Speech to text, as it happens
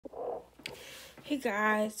Hey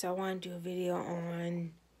guys, so I want to do a video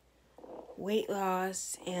on weight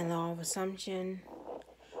loss and law of assumption.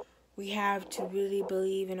 We have to really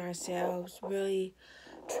believe in ourselves, really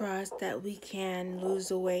trust that we can lose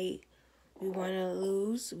the weight we want to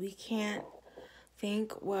lose. We can't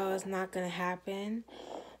think, well, it's not going to happen.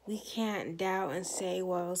 We can't doubt and say,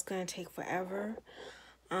 well, it's going to take forever.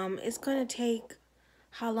 It's going to take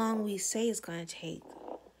how long we say it's going to take.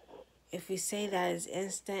 If we say that it's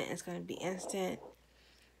instant, it's going to be instant.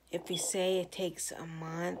 If we say it takes a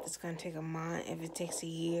month, it's going to take a month. If it takes a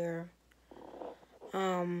year.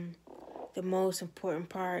 The most important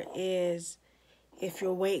part is if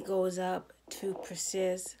your weight goes up, to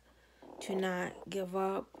persist, to not give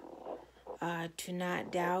up, to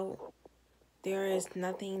not doubt. There is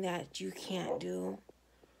nothing that you can't do.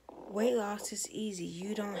 Weight loss is easy.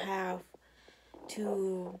 You don't have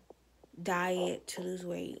to diet to lose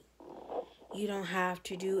weight. You don't have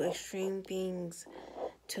to do extreme things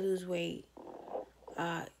to lose weight.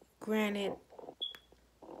 Granted,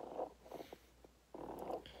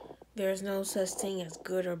 there's no such thing as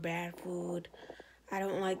good or bad food. I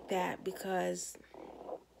don't like that because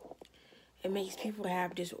it makes people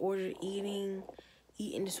have disordered eating.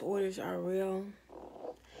 Eating disorders are real.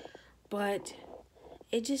 But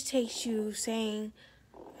it just takes you saying,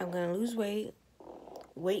 I'm going to lose weight.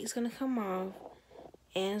 Weight's going to come off.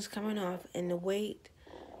 And it's coming off. And the weight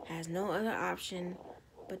has no other option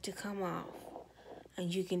but to come off.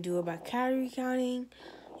 And you can do it by calorie counting.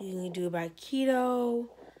 You can do it by keto,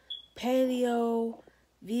 paleo,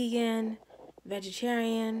 vegan,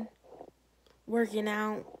 vegetarian, working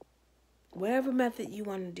out, whatever method you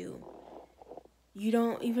want to do. You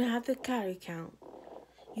don't even have to calorie count.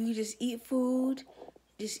 You can just eat food.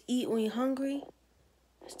 Just eat when you're hungry.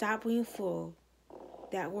 Stop when you're full.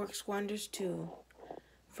 That works wonders too.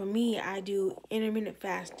 For me, I do intermittent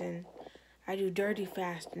fasting. I do dirty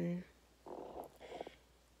fasting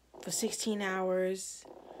for 16 hours.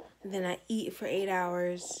 And then I eat for 8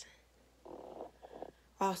 hours.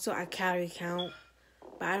 Also, I calorie count,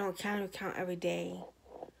 but I don't calorie count every day.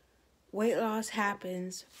 Weight loss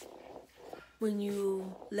happens when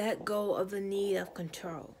you let go of the need of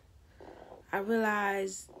control. I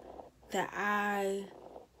realized that I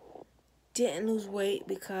didn't lose weight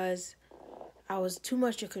because I was too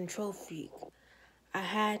much a control freak. I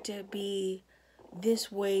had to be this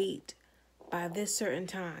weight by this certain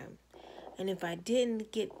time. And if I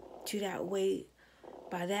didn't get to that weight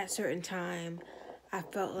by that certain time, I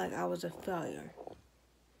felt like I was a failure.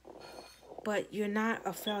 But you're not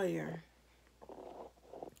a failure.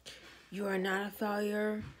 You are not a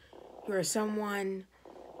failure. You are someone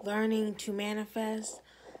learning to manifest,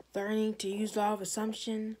 learning to use law of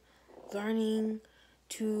assumption, learning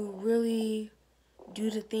to really do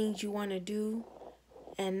the things you want to do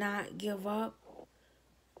and not give up.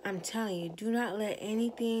 I'm telling you, do not let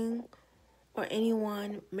anything or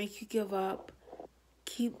anyone make you give up.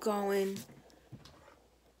 Keep going.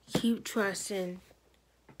 Keep trusting.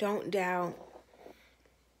 Don't doubt.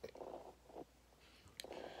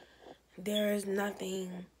 There is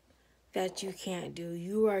nothing that you can't do.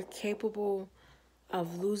 You are capable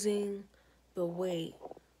of losing the weight.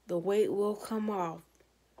 The weight will come off.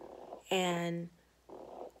 And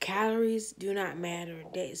calories do not matter.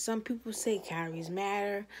 Some people say calories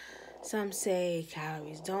matter. Some say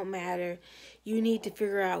calories don't matter. You need to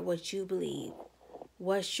figure out what you believe.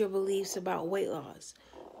 What's your beliefs about weight loss?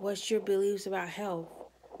 What's your beliefs about health?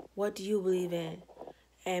 What do you believe in?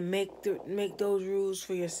 And make those rules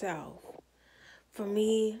for yourself. For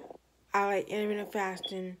me, I like intermittent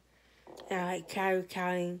fasting, and I like calorie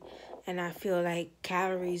counting, and I feel like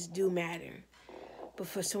calories do matter. But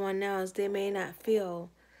for someone else, they may not feel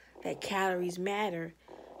that calories matter.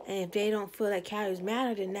 And if they don't feel that calories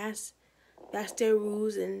matter, then that's their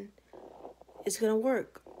rules, and it's going to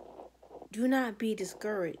work. Do not be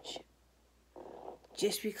discouraged.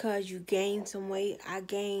 Just because you gain some weight, I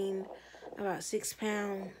gained about 6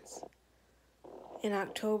 pounds in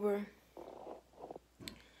October.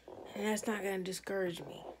 And that's not going to discourage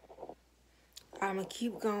me. I'm going to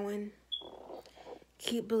keep going,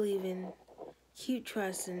 keep believing, keep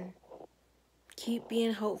trusting, keep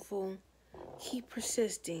being hopeful, keep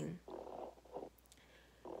persisting,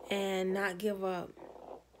 and not give up.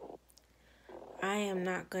 I am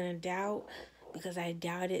not going to doubt because I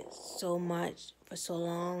doubted so much for so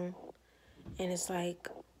long. And it's like,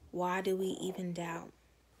 why do we even doubt?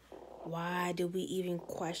 Why do we even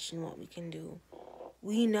question what we can do?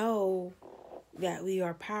 We know that we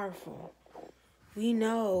are powerful. We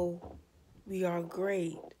know we are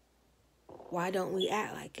great. Why don't we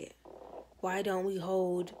act like it? Why don't we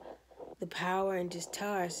hold the power and just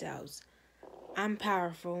tell ourselves, I'm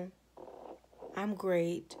powerful. I'm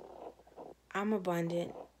great. I'm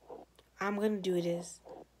abundant. I'm going to do this.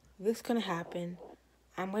 This is going to happen.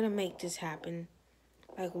 I'm going to make this happen.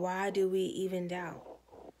 Like, why do we even doubt?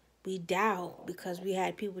 We doubt because we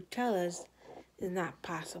had people tell us it's not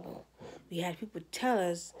possible. We had people tell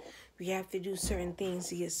us we have to do certain things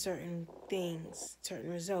to get certain things, certain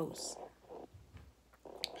results.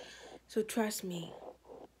 So trust me,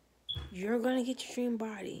 you're going to get your dream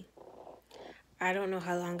body. I don't know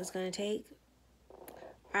how long it's going to take.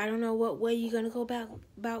 I don't know what way you're going to go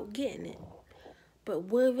about getting it. But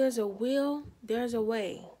where there's a will, there's a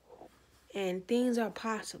way. And things are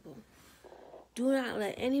possible. Do not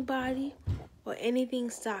let anybody or anything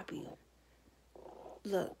stop you.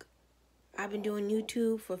 Look, I've been doing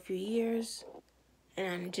YouTube for a few years, and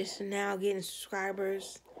I'm just now getting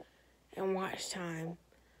subscribers and watch time.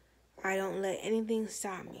 I don't let anything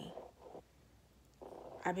stop me.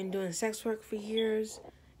 I've been doing sex work for years,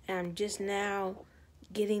 and I'm just now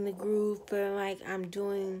getting the groove, feeling like I'm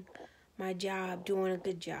doing my job, doing a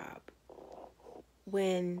good job.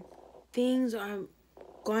 When things are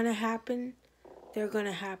going to happen, they're going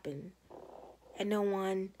to happen. And no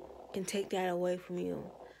one can take that away from you.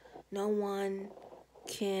 No one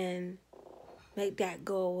can make that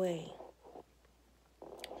go away.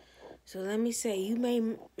 So let me say, you may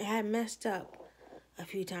have messed up a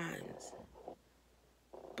few times,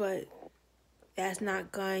 but that's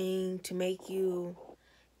not going to make you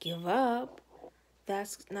give up.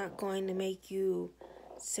 That's not going to make you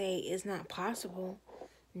say it's not possible.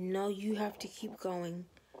 No, you have to keep going.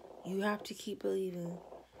 You have to keep believing.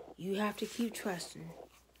 You have to keep trusting.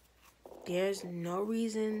 There's no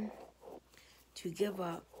reason to give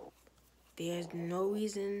up. There's no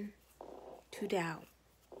reason to doubt.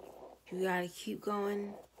 You gotta keep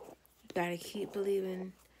going. You gotta keep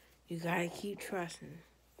believing. You gotta keep trusting.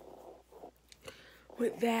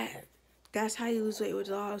 With that, that's how you lose weight with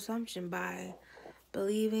law of assumption, by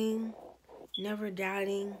believing, never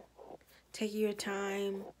doubting, taking your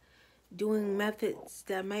time, doing methods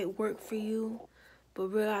that might work for you, but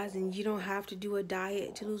realizing you don't have to do a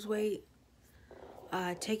diet to lose weight.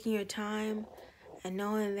 Taking your time and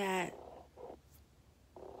knowing that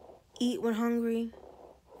eat when hungry,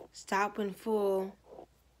 stop when full.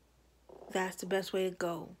 That's the best way to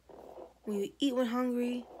go. When you eat when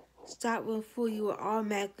hungry, stop when full, you will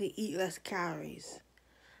automatically eat less calories.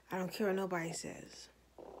 I don't care what nobody says.